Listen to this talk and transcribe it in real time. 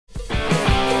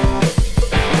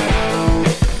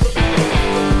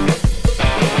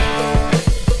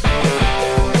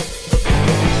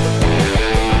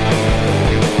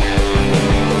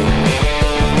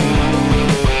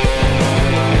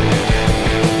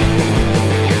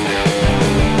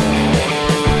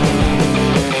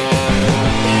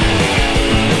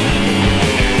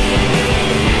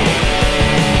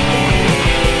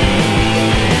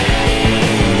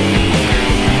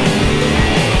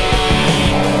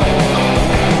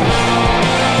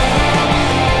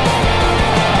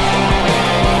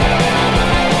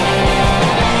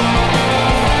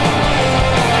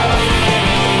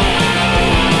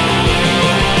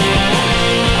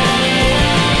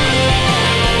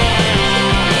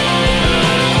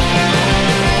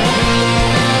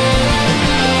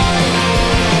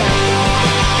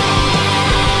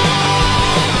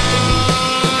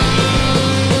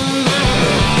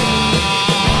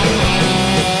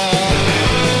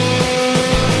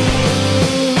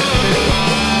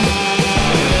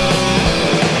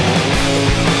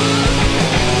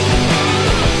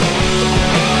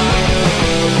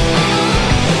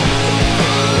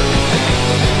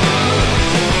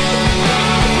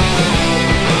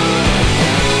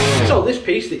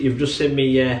that you've just seen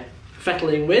me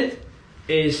fettling with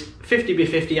is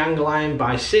 50x50 angle iron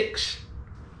by 6,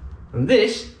 and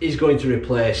this is going to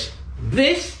replace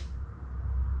this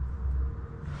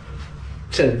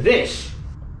to this.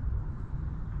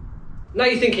 Now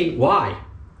you're thinking, why?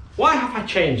 Why have I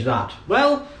changed that?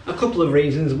 Well, a couple of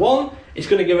reasons. One, it's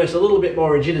going to give us a little bit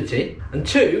more rigidity, and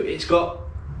two, it's got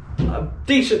a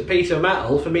decent piece of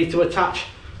metal for me to attach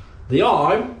the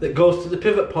arm that goes to the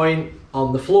pivot point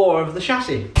on the floor of the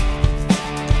chassis.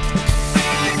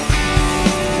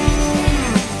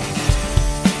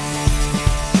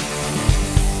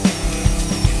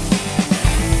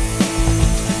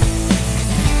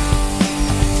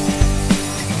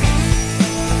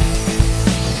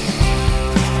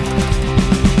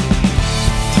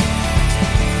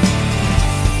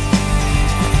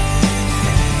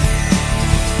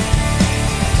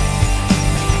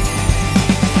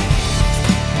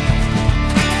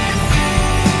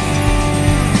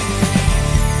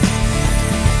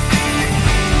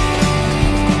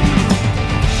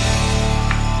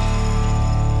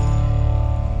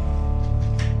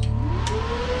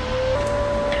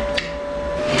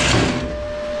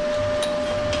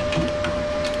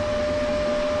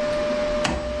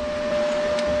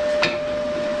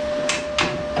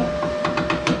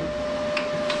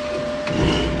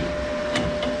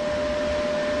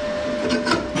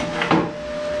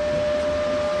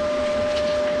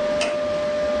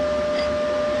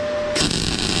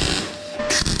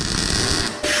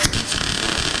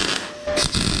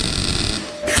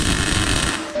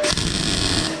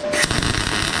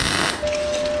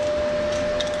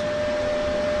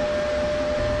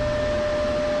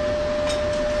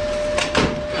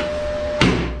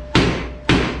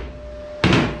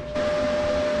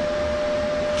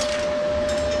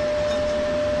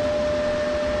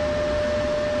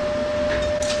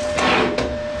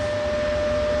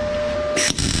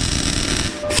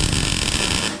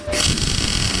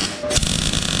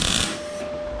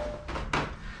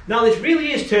 Now this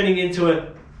really is turning into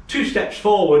a 2 steps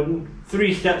forward and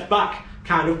 3 steps back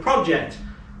kind of project,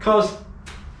 because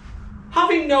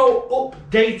having no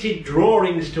updated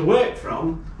drawings to work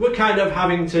from, we're kind of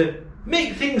having to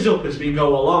make things up as we go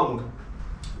along,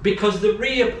 because the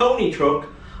rear pony truck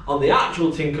on the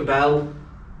actual Tinkerbell,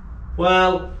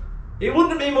 well, it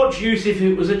wouldn't be much use if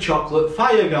it was a chocolate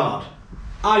fire guard.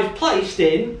 I've placed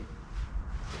in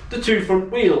the 2 front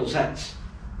wheel sets.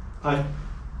 I've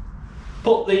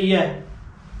put the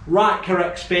right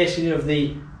correct spacing of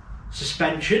the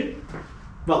suspension,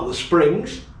 well, the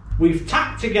springs. We've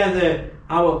tacked together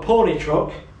our pony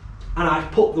truck, and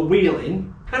I've put the wheel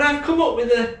in, and I've come up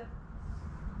with a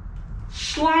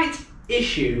slight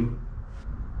issue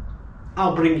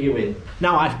I'll bring you in.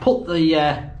 Now I've put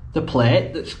the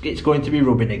plate that it's going to be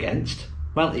rubbing against.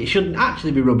 Well, it shouldn't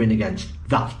actually be rubbing against.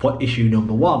 That's issue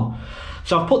number 1.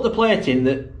 So I've put the plate in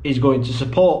that is going to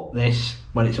support this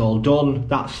when it's all done.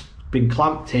 That's been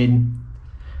clamped in,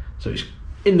 so it's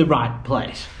in the right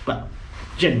place, well,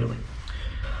 generally.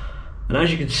 And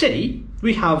as you can see,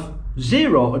 we have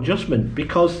 0 adjustment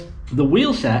because the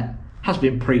wheel set has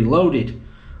been preloaded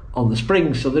on the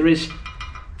springs, so there is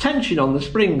tension on the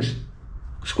springs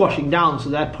squashing down, so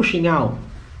they're pushing out.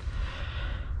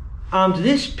 And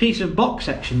this piece of box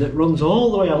section that runs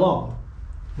all the way along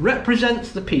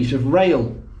represents the piece of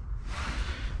rail.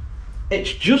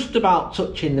 It's just about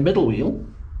touching the middle wheel.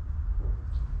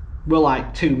 We're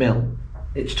like 2 mil.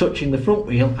 It's touching the front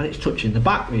wheel and it's touching the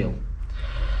back wheel.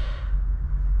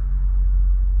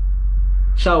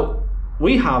 So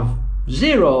we have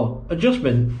 0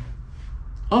 adjustment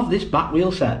of this back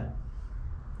wheel set.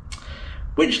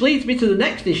 Which leads me to the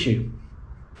next issue.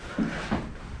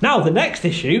 Now the next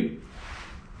issue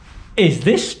is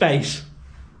this space.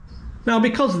 Now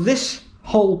because this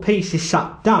whole piece is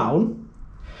sat down,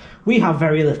 we have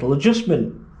very little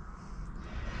adjustment.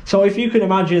 So if you can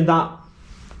imagine that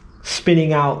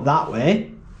spinning out that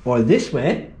way or this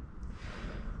way,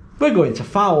 we're going to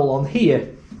foul on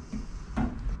here.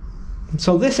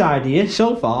 So this idea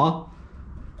so far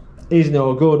is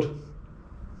no good.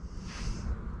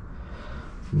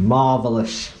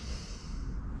 Marvellous.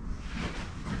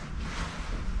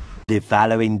 The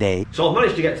following day. So I've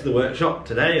managed to get to the workshop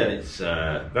today, and it's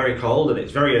very cold and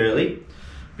it's very early,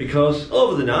 because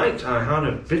over the night I had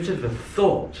a bit of a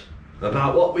thought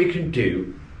about what we can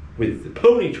do with the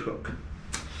pony truck.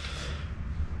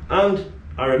 And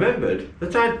I remembered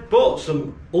that I'd bought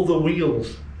some other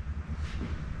wheels.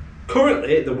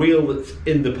 Currently the wheel that's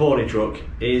in the pony truck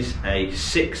is a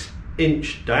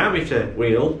 6-inch diameter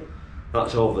wheel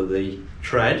that's over the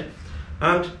tread,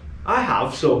 and I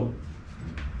have some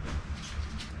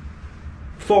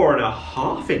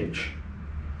 4.5-inch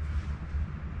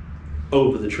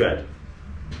over the tread.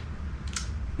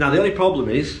 Now the only problem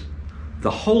is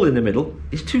the hole in the middle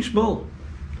is too small.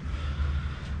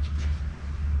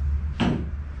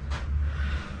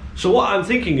 So what I'm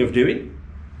thinking of doing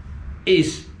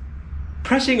is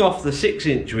pressing off the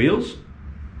 6-inch wheels,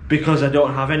 because I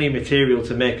don't have any material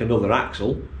to make another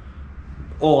axle.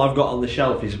 All I've got on the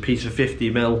shelf is a piece of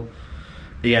 50mm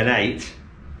EN8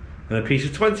 and a piece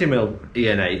of 20mm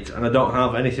EN8, and I don't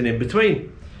have anything in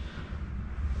between.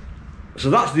 So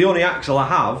that's the only axle I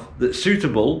have that's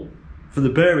suitable for the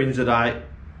bearings that I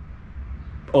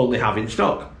only have in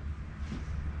stock.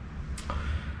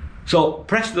 So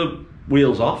press the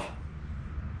wheels off,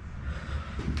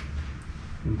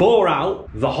 bore out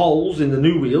the holes in the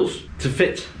new wheels to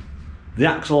fit the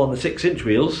axle on the 6-inch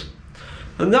wheels,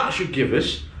 and that should give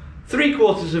us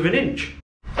 3/4 of an inch.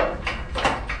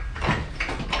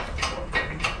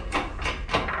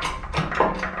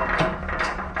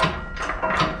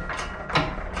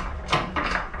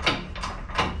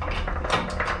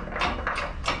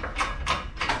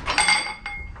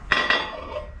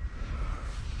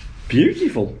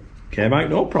 Beautiful, came out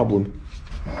no problem.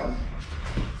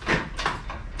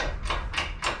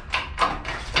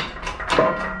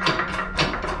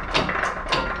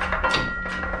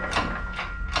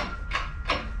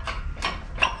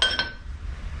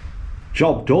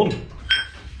 Job done.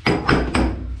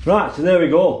 Right, so there we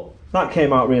go. That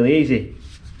came out really easy.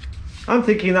 I'm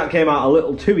thinking that came out a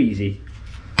little too easy.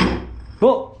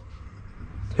 But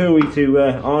who are we to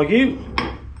argue?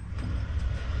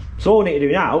 So all we need to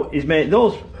do now is make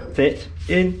those fit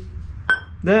in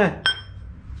there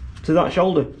to that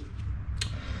shoulder.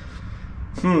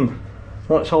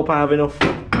 Let's hope I have enough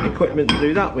equipment to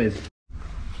do that with.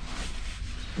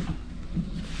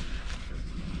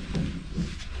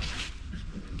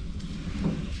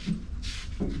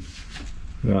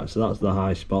 Right, so that's the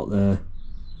high spot there.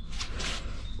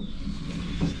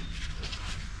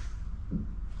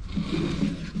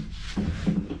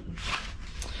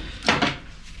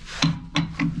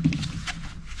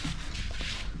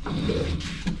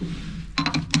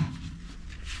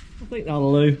 I think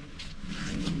that'll do.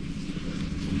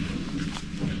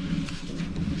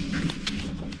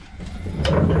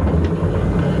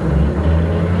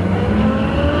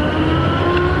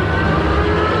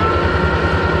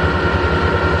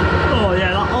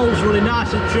 Really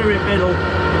nice and true in middle.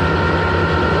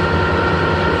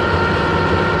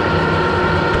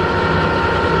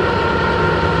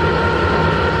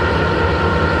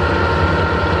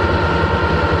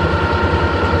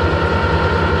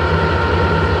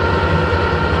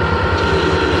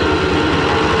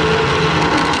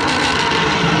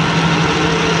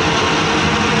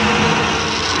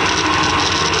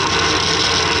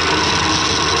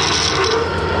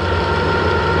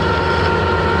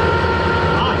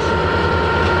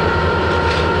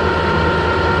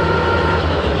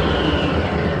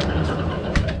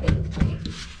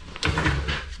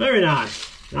 Very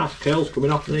nice. Nice curls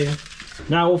coming off there.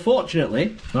 Now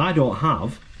unfortunately I don't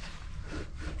have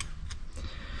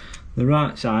the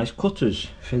right size cutters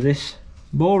for this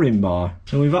boring bar,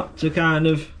 so we've had to kind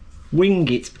of wing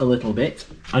it a little bit.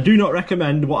 I do not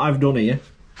recommend what I've done here.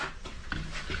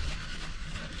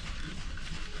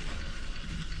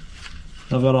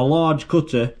 I've got a large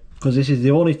cutter because this is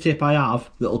the only tip I have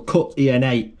that'll cut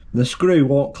EN8. The screw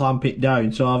won't clamp it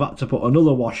down, so I've had to put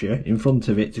another washer in front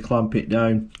of it to clamp it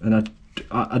down, and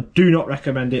I do not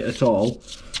recommend it at all.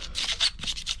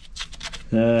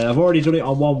 I've already done it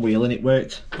on one wheel and it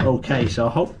worked okay, so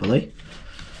hopefully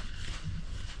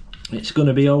it's going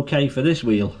to be okay for this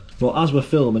wheel. But as we're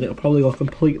filming, it'll probably go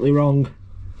completely wrong.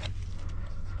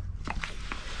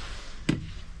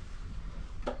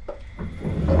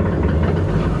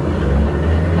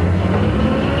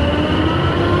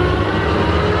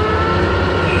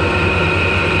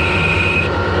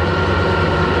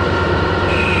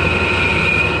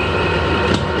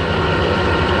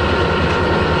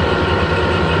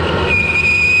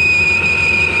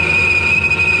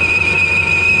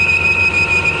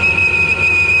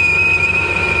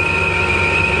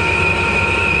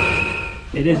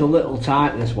 It is a little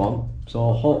tight, this one,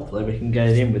 so hopefully we can get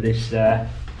it in with this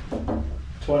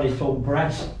 20-ton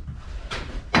press.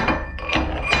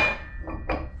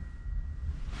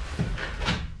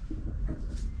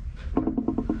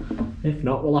 If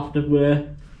not, we'll have to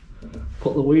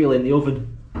put the wheel in the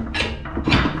oven.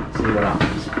 See what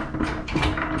happens.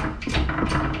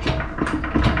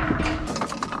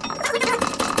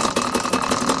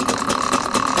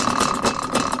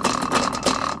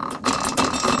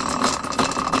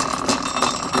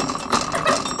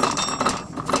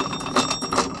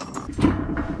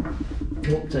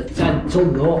 Up to 10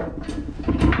 ton though.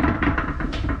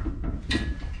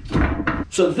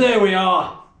 So there we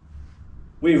are.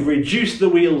 We've reduced the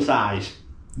wheel size.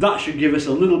 That should give us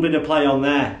a little bit of play on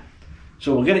there.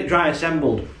 So we'll get it dry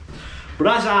assembled. But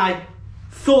as I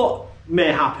thought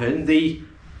may happen, the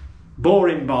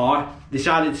boring bar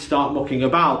decided to start mucking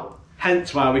about.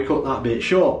 Hence why we cut that bit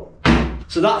short.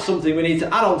 So that's something we need to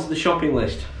add on to the shopping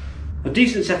list. A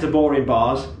decent set of boring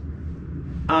bars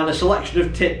and a selection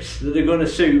of tips that are going to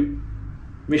suit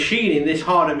machining this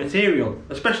harder material,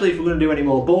 especially if we're going to do any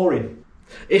more boring.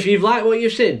 If you've liked what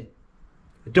you've seen,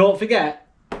 don't forget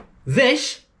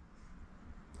this,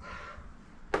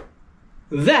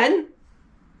 then,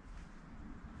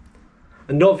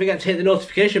 and don't forget to hit the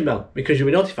notification bell because you'll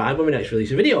be notified when we next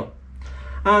release a video.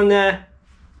 And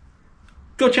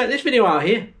go check this video out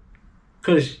here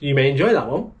because you may enjoy that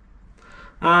one.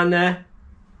 And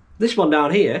this one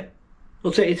down here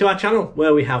will take you to our channel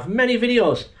where we have many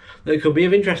videos that could be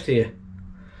of interest to you.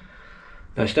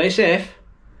 Now stay safe.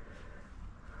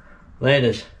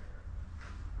 Laters.